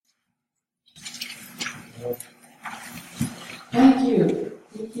Thank you.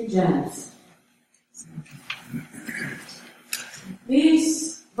 Thank you, Janice.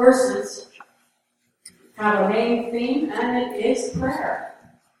 These verses have a main theme, and it is prayer.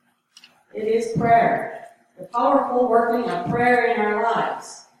 It is prayer. The powerful working of prayer in our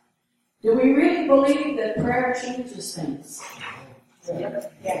lives. Do we really believe that prayer changes things? Yes.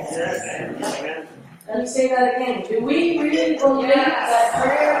 Let me say that again. Do we really believe that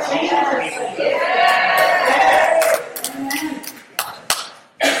prayer changes things? Amen.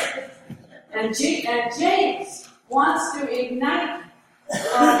 And James wants to ignite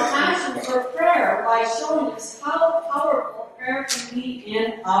our passion for prayer by showing us how powerful prayer can be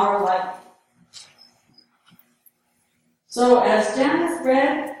in our life. So as Janice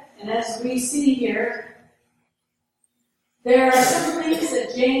read, and as we see here, there are some things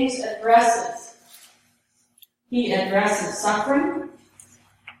that James addresses. He addresses suffering.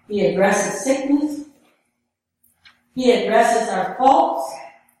 He addresses sickness. He addresses our faults.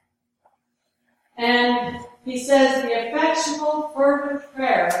 And he says, the effectual, fervent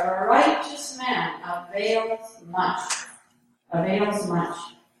prayer of a righteous man avails much. Avails much.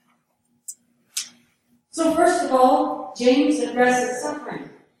 So first of all, James addresses suffering.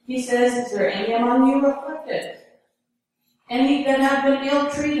 He says, is there any among you afflicted? Any that have been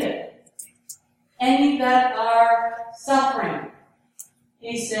ill-treated? Any that are suffering?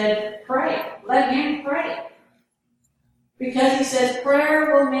 He said, pray. Let him pray. Because he says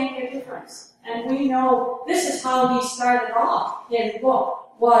prayer will make a difference. And we know this is how he started off his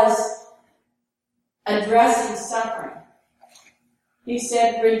book, was addressing suffering. He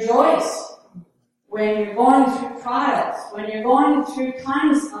said, rejoice when you're going through trials, when you're going through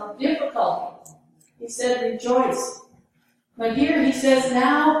times of difficulty. He said, rejoice. But here he says,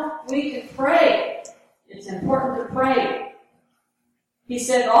 now we can pray. It's important to pray. He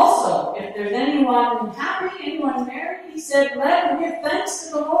said also, if there's anyone happy, anyone married, he said, let them give thanks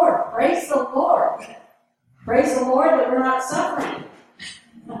to the Lord. Praise the Lord. Praise the Lord that we're not suffering.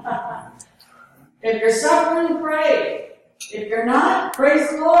 If you're suffering, pray. If you're not, praise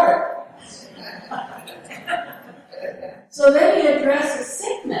the Lord. So then he addresses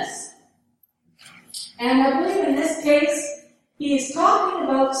sickness. And I believe in this case, he is talking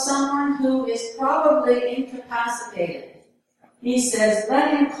about someone who is probably incapacitated. He says,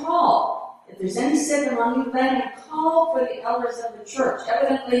 let him call. If there's any sick among you, let him call for the elders of the church.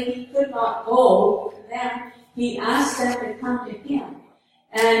 Evidently, he could not go to them. He asked them to come to him.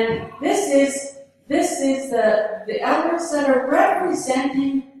 And this is the elders that are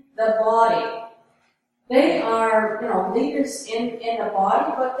representing the body. They are, leaders in the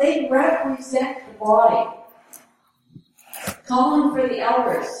body, but they represent the body. Calling for the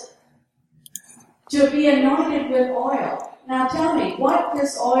elders to be anointed with oil. Now tell me, what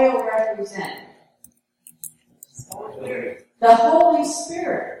does oil represent? The Holy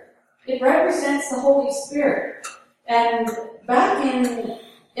Spirit. It represents the Holy Spirit. And back in,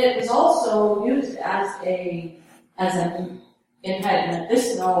 it was also used it had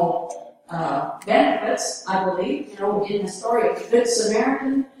medicinal benefits, I believe. In the story of the Good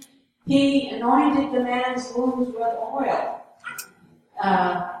Samaritan, he anointed the man's wounds with oil.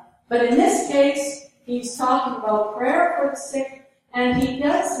 But in this case, he's talking about prayer for the sick, and he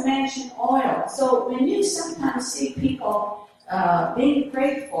does mention oil. So when you sometimes see people being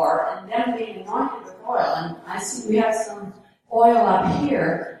prayed for and them being anointed with oil, and I see we have some oil up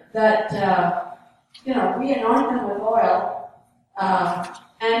here that, we anoint them with oil,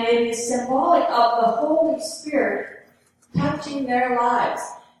 and it is symbolic of the Holy Spirit touching their lives.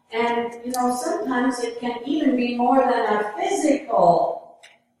 And, sometimes it can even be more than a physical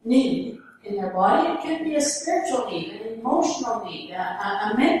need in their body. It can be a spiritual need, an emotional need,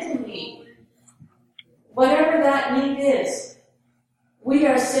 a mental need. Whatever that need is, we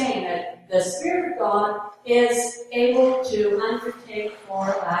are saying that the Spirit of God is able to undertake for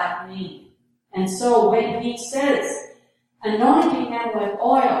that need. And so when he says, anointing them with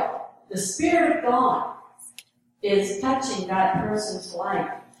oil, the Spirit of God is touching that person's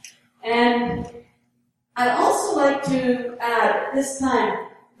life. And I'd also like to add at this time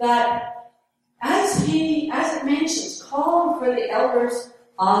that as it mentions, calling for the elders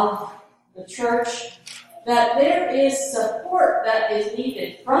of the church, that there is support that is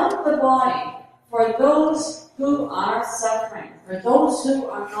needed from the body for those who are suffering, for those who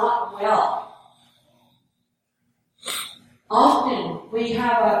are not well. Often we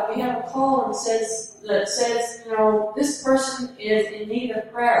have a call that says, this person is in need of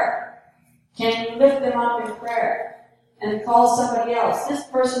prayer. Can you lift them up in prayer? And call somebody else. This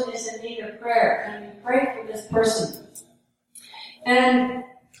person is in need of prayer. Can you pray for this person? And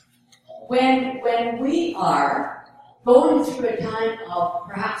when when we are going through a time of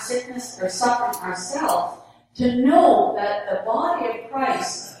perhaps sickness or suffering ourselves, to know that the body of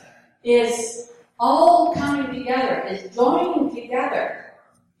Christ is all coming together, is joining together,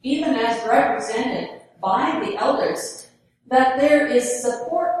 even as represented by the elders, that there is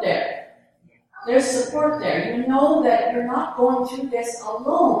support there. There's support there. You know that you're not going through this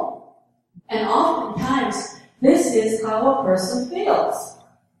alone. And oftentimes, this is how a person feels.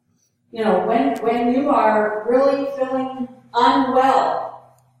 You know, when you are really feeling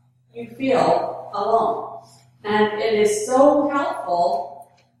unwell, you feel alone. And it is so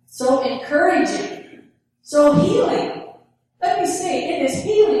helpful, so encouraging, so healing. Let me say, it is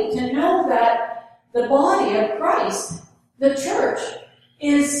healing to know that the body of Christ, the church,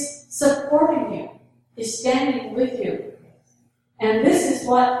 is supporting you, is standing with you. And this is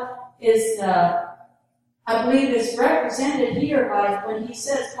what is, I believe, is represented here by when he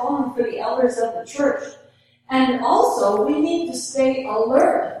says, calling for the elders of the church. And also, we need to stay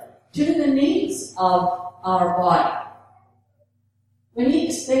alert to the needs of our body. We need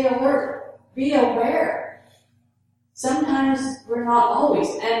to stay alert, be aware. Sometimes we're not always.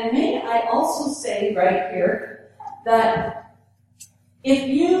 And may I also say right here that if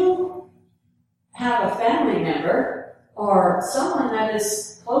you have a family member or someone that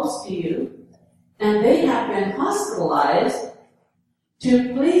is close to you and they have been hospitalized,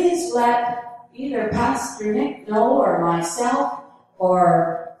 to please let either Pastor Nick know or myself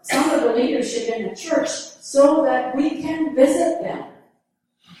or some of the leadership in the church so that we can visit them.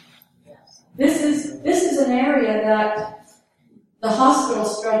 This is an area that the hospital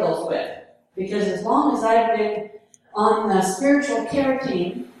struggles with, because as long as I've been on the spiritual care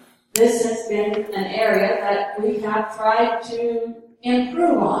team, this has been an area that we have tried to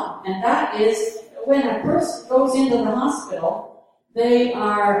improve on, and that is when a person goes into the hospital, they're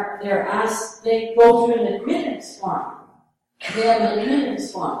asked, they go through an admittance form. They have an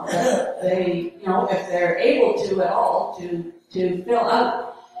admittance form that they, if they're able to at all, to fill out.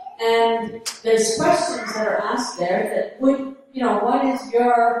 And there's questions that are asked there that would, what is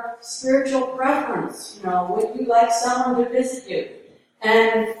your spiritual preference? Would you like someone to visit you?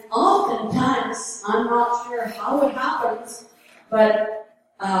 And oftentimes, I'm not sure how it happens, but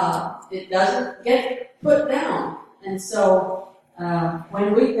it doesn't get put down. And so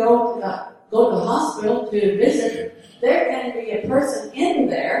when we go to the hospital to visit, there can be a person in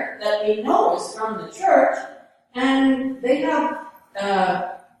there that we know is from the church, and they have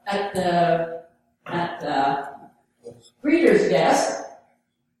at the reader's desk,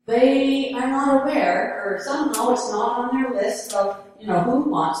 they are not aware, or somehow it's not on their list of who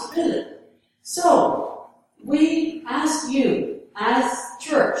wants to visit. So we ask you as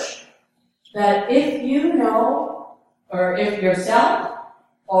church that if you know, or if yourself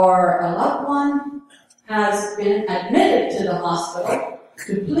or a loved one has been admitted to the hospital,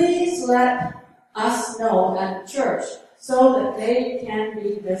 to please let us know at the church so that they can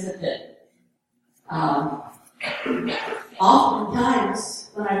be visited. Oftentimes,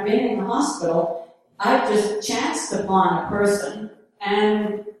 when I've been in the hospital, I've just chanced upon a person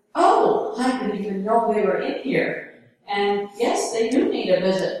and, I didn't even know they were in here. And yes, they do need a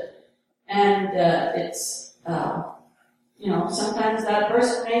visit. And it's, sometimes that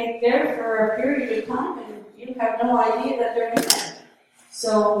person may be there for a period of time and you have no idea that they're in there.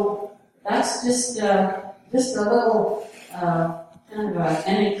 So that's just a little kind of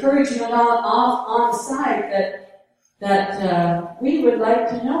an encouragement on the side that we would like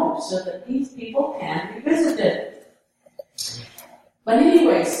to know so that these people can be visited. But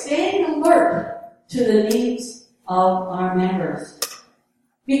anyway, staying alert to the needs of our members.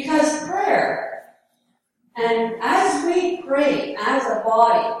 Because prayer, and as we pray as a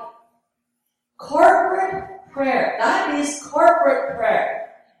body, corporate prayer, that is corporate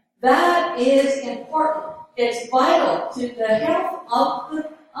prayer. That is important. It's vital to the health of the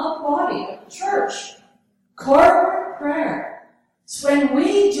body, of the church. Corporate prayer. It's when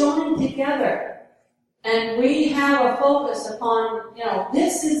we join together and we have a focus upon,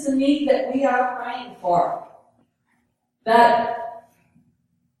 this is the need that we are praying for, that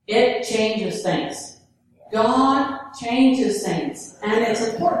it changes things. God changes things. And it's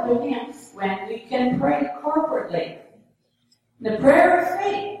important to Him when we can pray corporately. The prayer of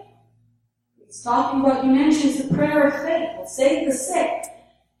faith. It's talking about, he mentions the prayer of faith. Will save the sick.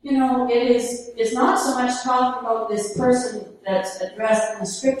 It's not so much talking about this person that's addressed in the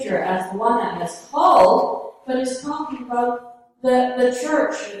scripture as the one that has called, but it's talking about the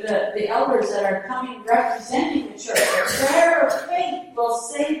church, the elders that are coming representing the church. The prayer of faith will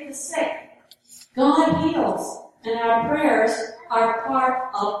save the sick. God heals, and our prayers are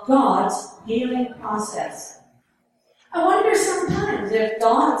part of God's healing process. I wonder sometimes if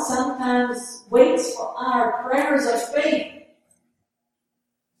God sometimes waits for our prayers of faith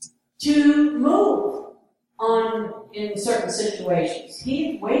to move on in certain situations.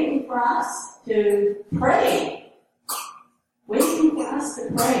 He's waiting for us to pray. Waiting for us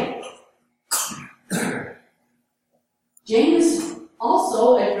to pray. James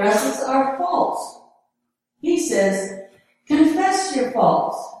also addresses our faults. He says, confess your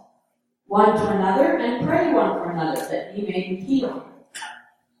faults one to another and pray one for another that ye may be healed.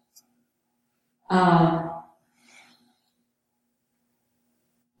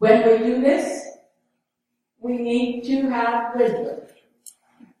 When we do this, we need to have wisdom.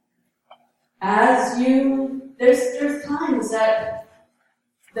 There's times that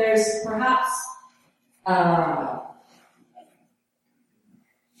there's perhaps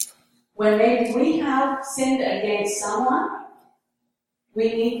when maybe we have sinned against someone,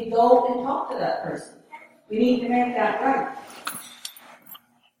 we need to go and talk to that person. We need to make that right.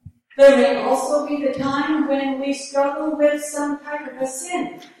 There may also be the time when we struggle with some type of a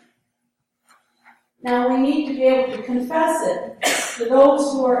sin. Now we need to be able to confess it to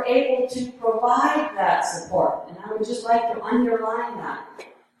those who are able to provide that support. And I would just like to underline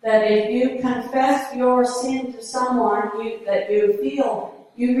that if you confess your sin to someone that you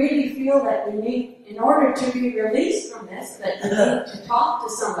really feel that you need, in order to be released from this, that you need to talk to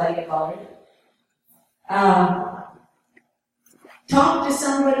somebody about it. Talk to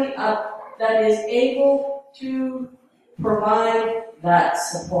somebody that is able to provide that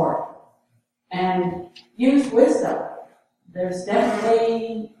support. And use wisdom. There's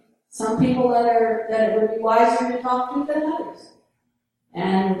definitely some people that it would be wiser to talk to than others.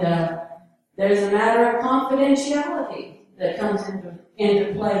 And there's a matter of confidentiality that comes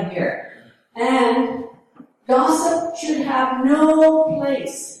into play here. And gossip should have no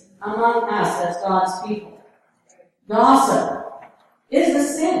place among us as God's people. Gossip is a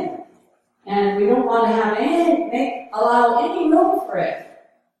sin. And we don't want to allow any room for it.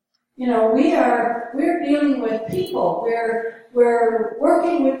 You know, we're dealing with people. We're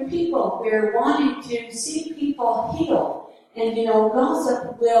working with people. We're wanting to see people healed. And you know,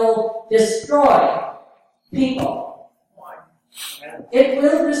 gossip will destroy people. It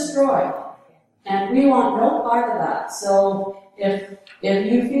will destroy. And we want no part of that. So if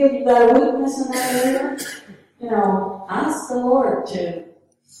you feel you've got a weakness in that area, you know, ask the Lord to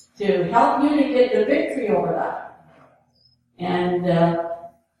help you to get the victory over that. And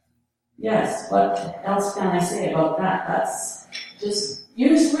yes, what else can I say about that? That's just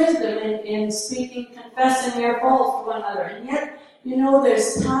use wisdom in speaking, confessing your faults to one another. And yet, you know,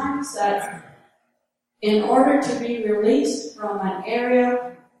 there's times that in order to be released from an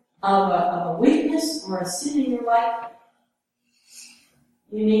area of a weakness or a sin in your life,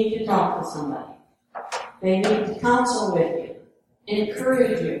 you need to talk to somebody. They need to counsel with you,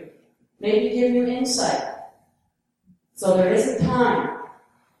 encourage you, maybe give you insight. So there is a time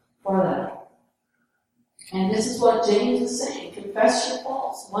for that. And this is what James is saying. Confess your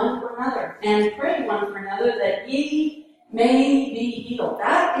faults one for another and pray one for another that ye may be healed.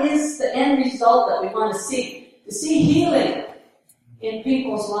 That is the end result that we want to see healing in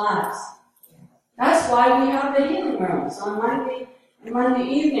people's lives. That's why we have the healing rooms on Monday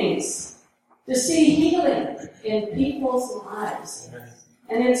evenings, to see healing in people's lives.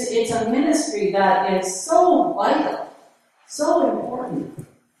 And it's a ministry that is so vital, so important.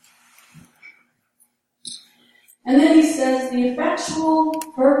 And then he says, the effectual,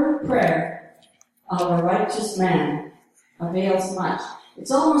 fervent prayer of a righteous man avails much.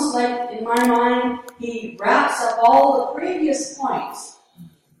 It's almost like, in my mind, he wraps up all the previous points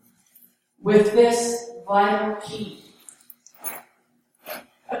with this vital key.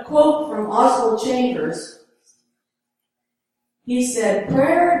 A quote from Oswald Chambers. He said,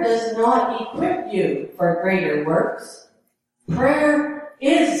 prayer does not equip you for greater works. Prayer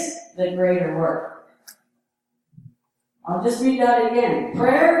is the greater work. I'll just read that again.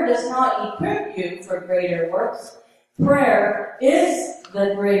 Prayer does not equip you for greater works. Prayer is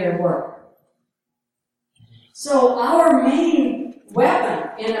the greater work. So our main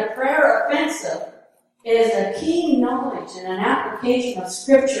weapon in a prayer offensive is a keen knowledge and an application of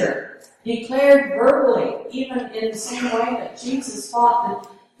Scripture, declared verbally, even in the same way that Jesus fought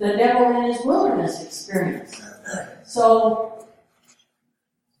the devil in his wilderness experience. So,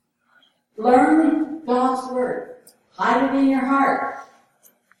 learn God's Word. Hide it in your heart.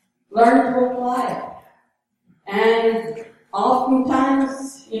 Learn to apply it. And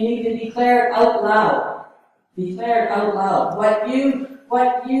oftentimes you need to declare it out loud. Declare it out loud. What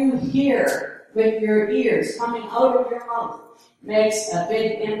you hear with your ears coming out of your mouth makes a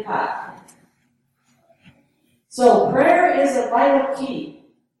big impact. So prayer is a vital key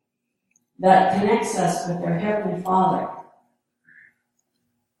that connects us with our Heavenly Father.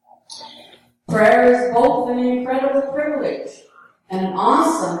 Prayer is both an incredible privilege and an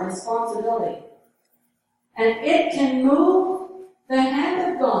awesome responsibility. And it can move the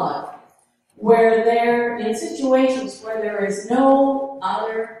hand of God in situations where there is no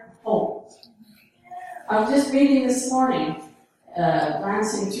other hope. I was just reading this morning,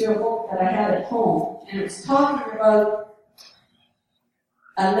 glancing through a book that I had at home, and it was talking about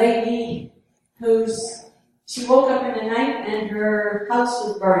a lady she woke up in the night and her house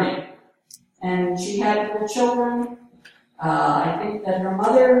was burning. And she had 4 children. I think that her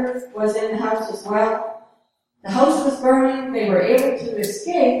mother was in the house as well. The house was burning. They were able to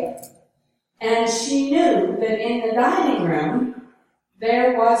escape. And she knew that in the dining room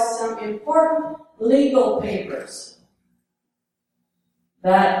there was some important legal papers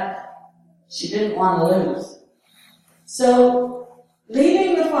that she didn't want to lose. So,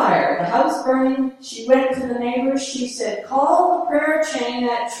 leaving the fire, the house burning, she went to the neighbors. She said, call the prayer chain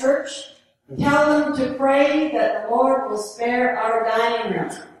at church. Tell them to pray that the Lord will spare our dining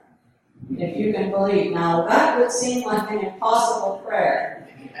room. If you can believe. Now, that would seem like an impossible prayer.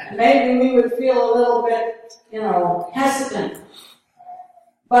 Maybe we would feel a little bit, hesitant.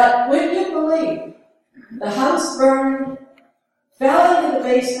 But would you believe? The house burned, fell into the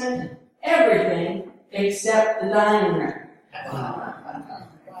basement, everything except the dining room.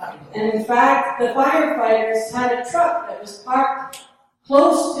 And in fact, the firefighters had a truck that was parked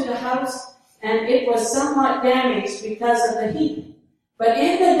close to the house, and it was somewhat damaged because of the heat. But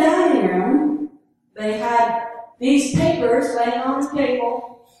in the dining room, they had these papers laying on the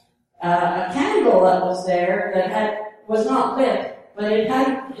table, a candle that was there that was not lit, but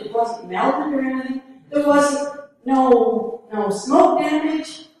it wasn't melted or anything. There wasn't no smoke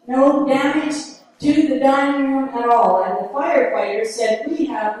damage, no damage to the dining room at all. And the firefighters said, we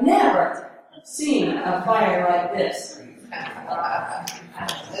have never seen a fire like this.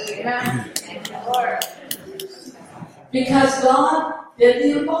 Because God did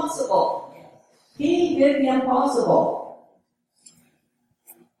the impossible. He did the impossible.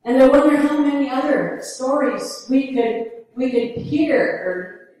 And I wonder how many other stories we could hear,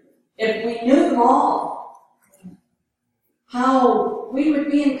 or if we knew them all, how we would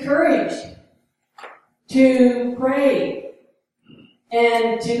be encouraged to pray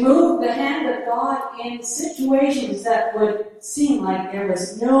and to move the hand of God in situations that would seem like there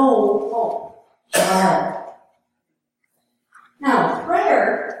was no hope at all. Now,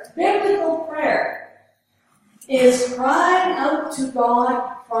 prayer, biblical prayer, is crying out to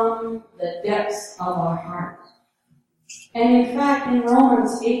God from the depths of our heart. And in fact, in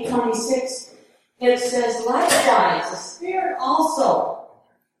Romans 8:26, it says, likewise, the Spirit also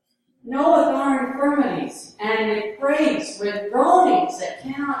knoweth our infirmities, and it prays with groanings that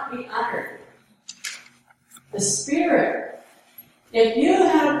cannot be uttered. The Spirit, if you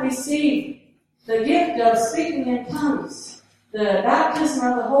have received the gift of speaking in tongues, the baptism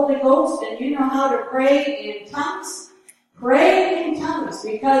of the Holy Ghost, and you know how to pray in tongues, pray in tongues,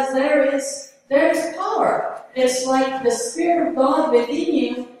 because there's power. It's like the Spirit of God within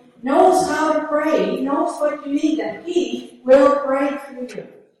you knows how to pray. He knows what you need, and He will pray for you.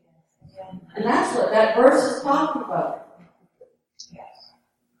 And that's what that verse is talking about.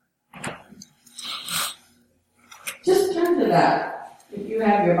 Just turn to that, if you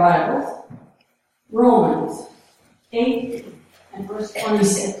have your Bibles. Romans 8 and verse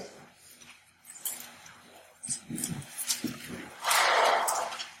 26.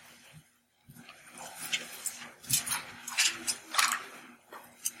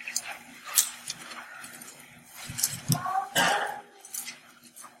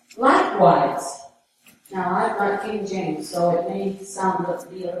 Likewise, now I've got King James, so it may sound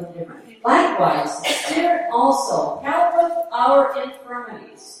be a little different. Likewise, the Spirit also helpeth our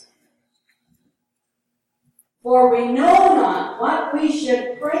infirmities. For we know not what we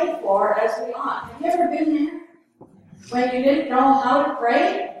should pray for as we ought. Have you ever been there? When you didn't know how to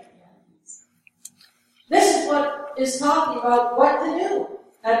pray? This is what is talking about what to do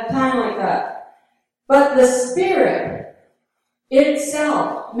at a time like that. But the Spirit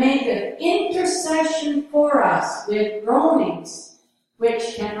itself maketh intercession for us with groanings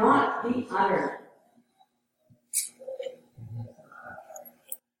which cannot be uttered.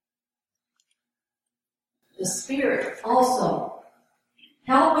 The Spirit also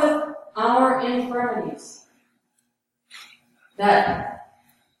helpeth our infirmities, that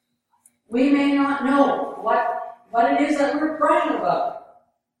we may not know what it is that we're praying about.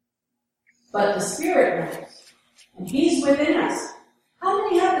 but the Spirit knows. And He's within us. How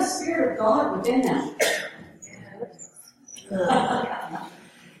many have the Spirit of God within them?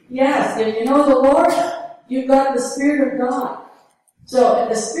 Yes, if you know the Lord, you've got the Spirit of God. So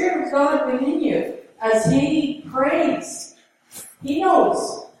the Spirit of God within you, as He prays, He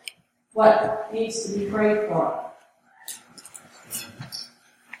knows what needs to be prayed for.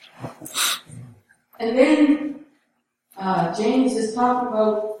 And then James is talking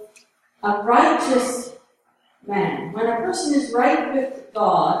about a righteous man. When a person is right with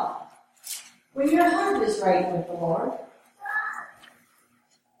God, when your heart is right with the Lord,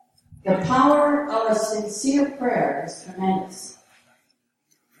 the power of a sincere prayer is tremendous.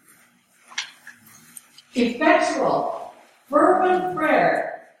 Effectual, fervent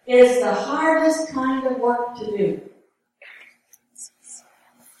prayer is the hardest kind of work to do.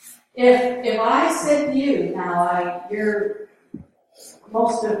 If I said to you, now you're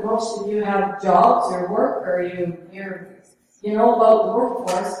most of you have jobs or work, or you know about the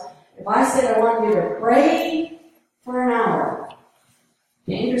workforce. If I said I want you to pray for an hour,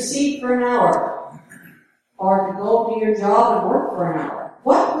 to intercede for an hour, or to go to your job and work for an hour,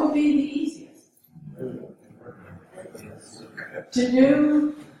 what would be the easiest? To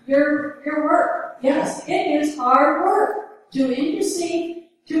do your work. Yes, it is hard work to intercede,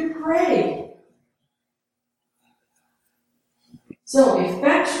 to pray. So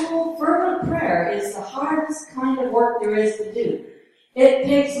effectual, fervent prayer is the hardest kind of work there is to do. It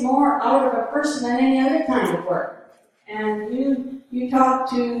takes more out of a person than any other kind of work. And you talk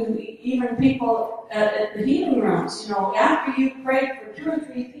to even people at the healing rooms, after you prayed for 2 or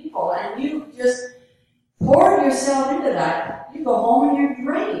 3 people and you just poured yourself into that, you go home and you're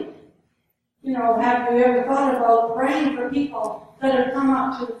drained. Have you ever thought about praying for people that have come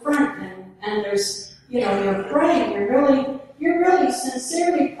up to the front and there's, you're praying, you're really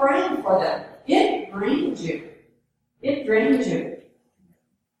sincerely praying for them. It drains you. It drains you.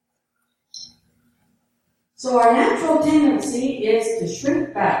 So our natural tendency is to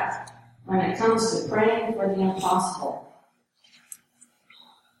shrink back when it comes to praying for the impossible.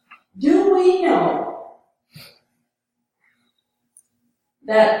 Do we know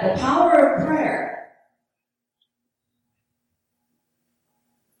that the power of prayer,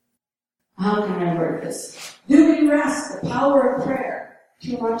 how can I word this? Do we rest the power of prayer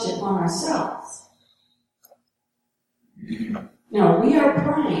too much upon ourselves? No, we are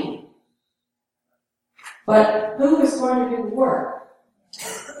praying. But who is going to do the work?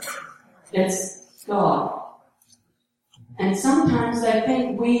 It's God. And sometimes I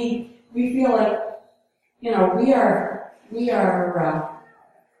think we feel like, we are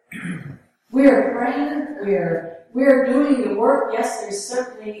praying, we're doing the work. Yes, there's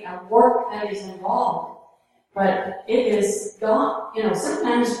certainly a work that is involved, but it is God.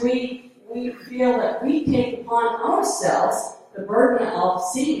 Sometimes we feel that we take upon ourselves the burden of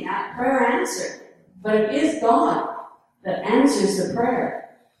seeing that prayer answered. But it is God that answers the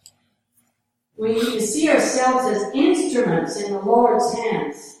prayer. We need to see ourselves as instruments in the Lord's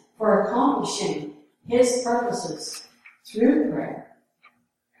hands for accomplishing His purposes through prayer.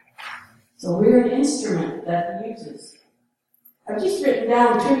 So we're an instrument that He uses. I've just written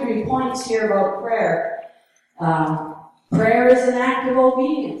down 2 or 3 points here about prayer. Prayer is an act of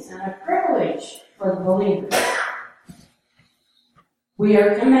obedience and a privilege for the believer. We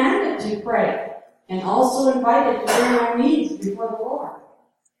are commanded to pray and also invited to bring our needs before the Lord.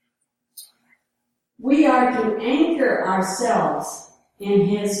 We are to anchor ourselves in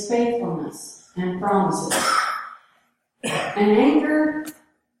His faithfulness and promises. An anchor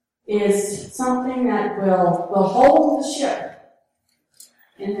is something that will hold the ship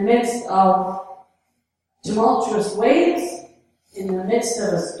in the midst of tumultuous waves, in the midst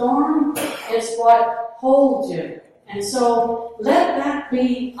of a storm. It's what holds you. And so let that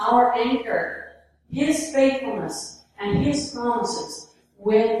be our anchor. His faithfulness and His promises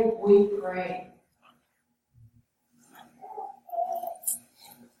when we pray.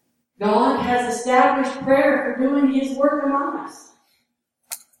 God has established prayer for doing His work among us.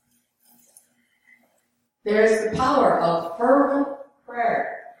 There's the power of fervent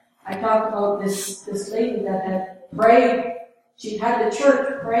prayer. I talked about this lady that had prayed. She had the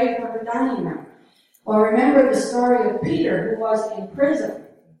church pray for her dining room. Well, remember the story of Peter, who was in prison,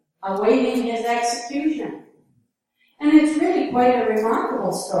 awaiting his execution. And it's really quite a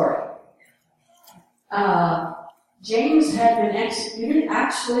remarkable story. James had been executed,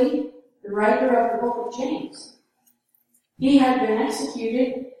 actually, the writer of the book of James. He had been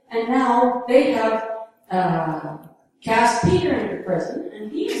executed, and now they have cast Peter into prison,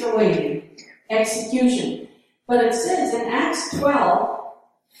 and he's awaiting execution. But it says in Acts 12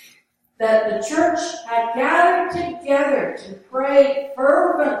 that the church had gathered together to pray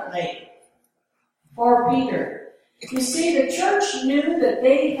fervently for Peter. You see, the church knew that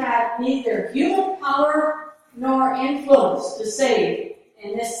they had neither human power nor influence to save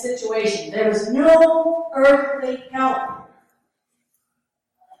in this situation. There was no earthly help.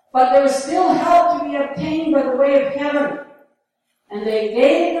 But there was still help to be obtained by the way of heaven. And they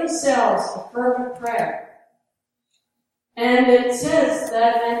gave themselves to fervent prayer. And it says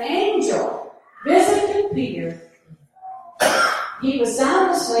that an angel visited Peter. He was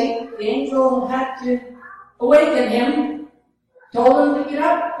sound asleep. The angel had to awaken him, told him to get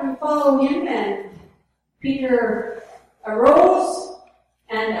up and follow him, and Peter arose,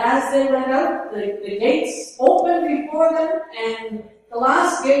 and as they went out, the gates opened before them, and the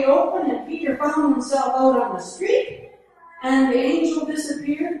last gate opened, and Peter found himself out on the street, and the angel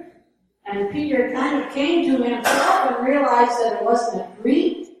disappeared, and Peter kind of came to himself and realized that it wasn't a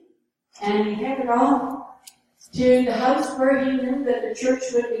dream, and he headed off to the house where he knew that the church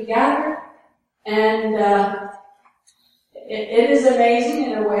would be gathered. And it is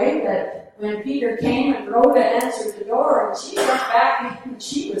amazing in a way that when Peter came and Rhoda answered the door, and she went back and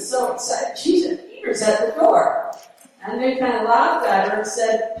she was so excited. She said, "Peter's at the door." And they kind of laughed at her and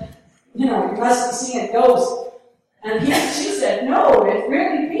said, "You must be seeing a ghost." And she said, "No, it's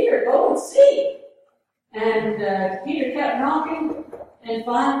really Peter. Go and see." And Peter kept knocking, and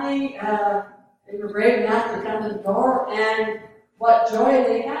finally they were brave enough to come to the door, and what joy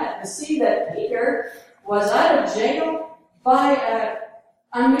they had to see that Peter was out of jail by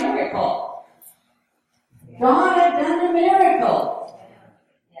a miracle. God had done a miracle.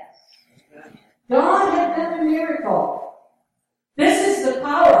 God had done a miracle. This is the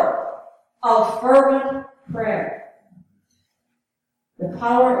power of fervent prayer. The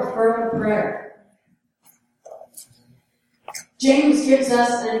power of fervent prayer. James gives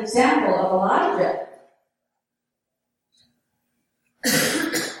us an example of Elijah.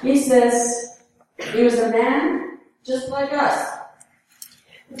 He says, he was a man just like us.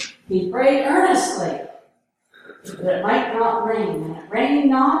 He prayed earnestly that it might not rain, and it rained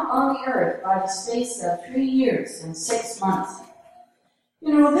not on the earth by the space of 3 years and 6 months.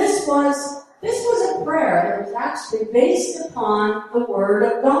 This was a prayer that was actually based upon the Word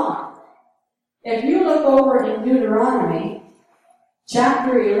of God. If you look over in Deuteronomy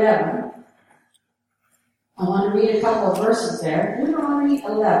chapter 11, I want to read a couple of verses there. Deuteronomy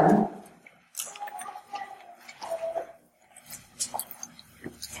 11.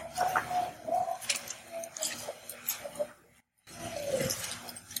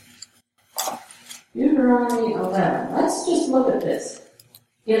 Deuteronomy 11. Let's just look at this.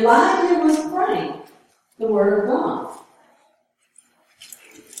 Elijah was praying the Word of God.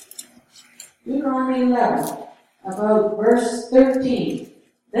 Deuteronomy 11, about verse 13.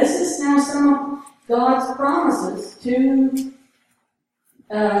 This is now some of God's promises to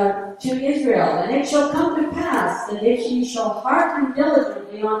Israel. "And it shall come to pass that if ye shall hearken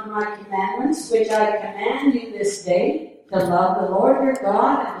diligently unto my commandments, which I command you this day, to love the Lord your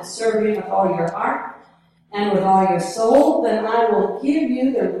God and to serve him with all your heart and with all your soul, then I will give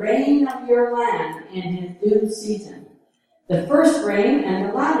you the rain of your land in his due season, the first rain and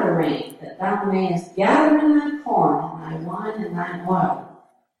the latter rain, that thou mayest gather in thy corn and thy wine and thine oil.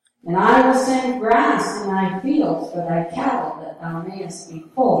 And I will send grass in thy fields for thy cattle, that thou mayest be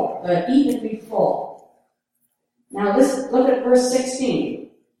full, but even be full." Now look at verse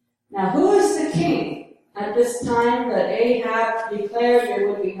 16. Now who is the king at this time that Ahab declared there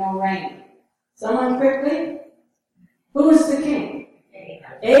would be no rain? Someone quickly? Who is the king?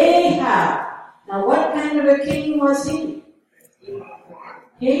 Ahab. Now what kind of a king was he?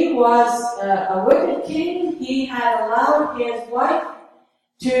 He was a wicked king. He had allowed his wife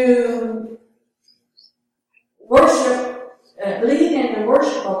to worship, lead in the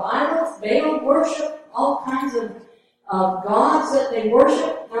worship of idols, Baal worship, all kinds of gods that they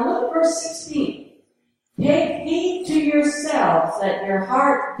worship. Now look at verse 16. "Take heed to yourselves that your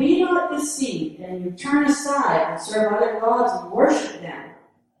heart be not deceived, and you turn aside and serve other gods and worship them."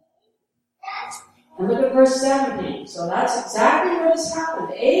 And look at verse 17. So that's exactly what has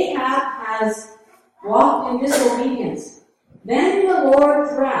happened. Ahab has walked in disobedience. "Then the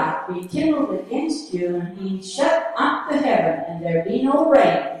Lord's wrath be kindled against you, and he shut up the heaven, and there be no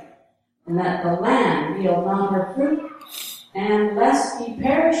rain, and that the land yield not her fruit, and lest ye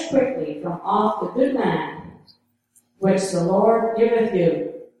perish quickly from off the good land, which the Lord giveth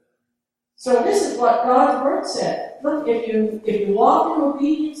you." So this is what God's word said. Look, if you walk in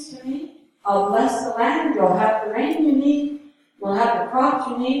obedience to me, I'll bless the land. You'll have the rain you need. You'll have the crops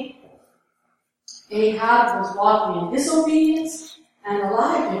you need. Ahab was walking in disobedience, And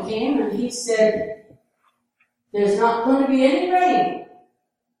Elijah came and he said, there's not going to be any rain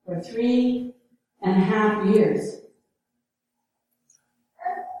for 3.5 years.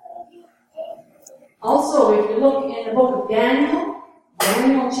 Also, if you look in the book of Daniel,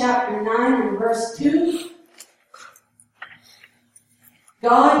 Daniel chapter 9 and verse 2,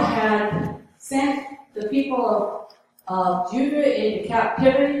 God had sent the people of Judah into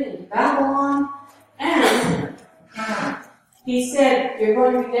captivity in Babylon, and he said, you're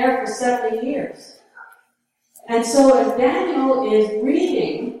going to be there for 70 years. And so as Daniel is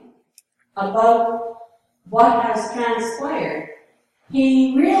reading about what has transpired,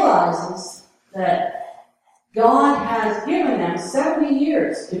 he realizes that God has given them 70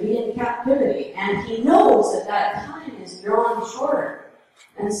 years to be in captivity, and he knows that that time is drawn shorter.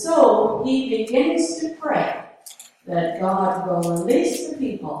 And so he begins to pray that God will release the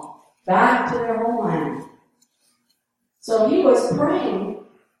people back to their homeland. So he was praying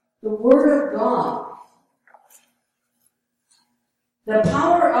the Word of God. The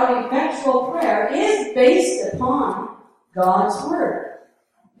power of effectual prayer is based upon God's Word.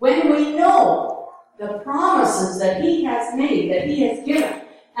 When we know the promises that he has made, that he has given,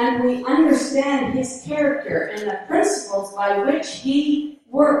 and we understand his character and the principles by which he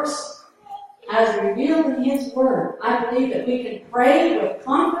works as revealed in his Word, I believe that we can pray with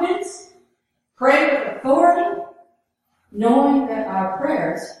confidence, pray with authority, knowing that our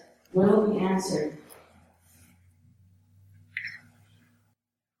prayers will be answered.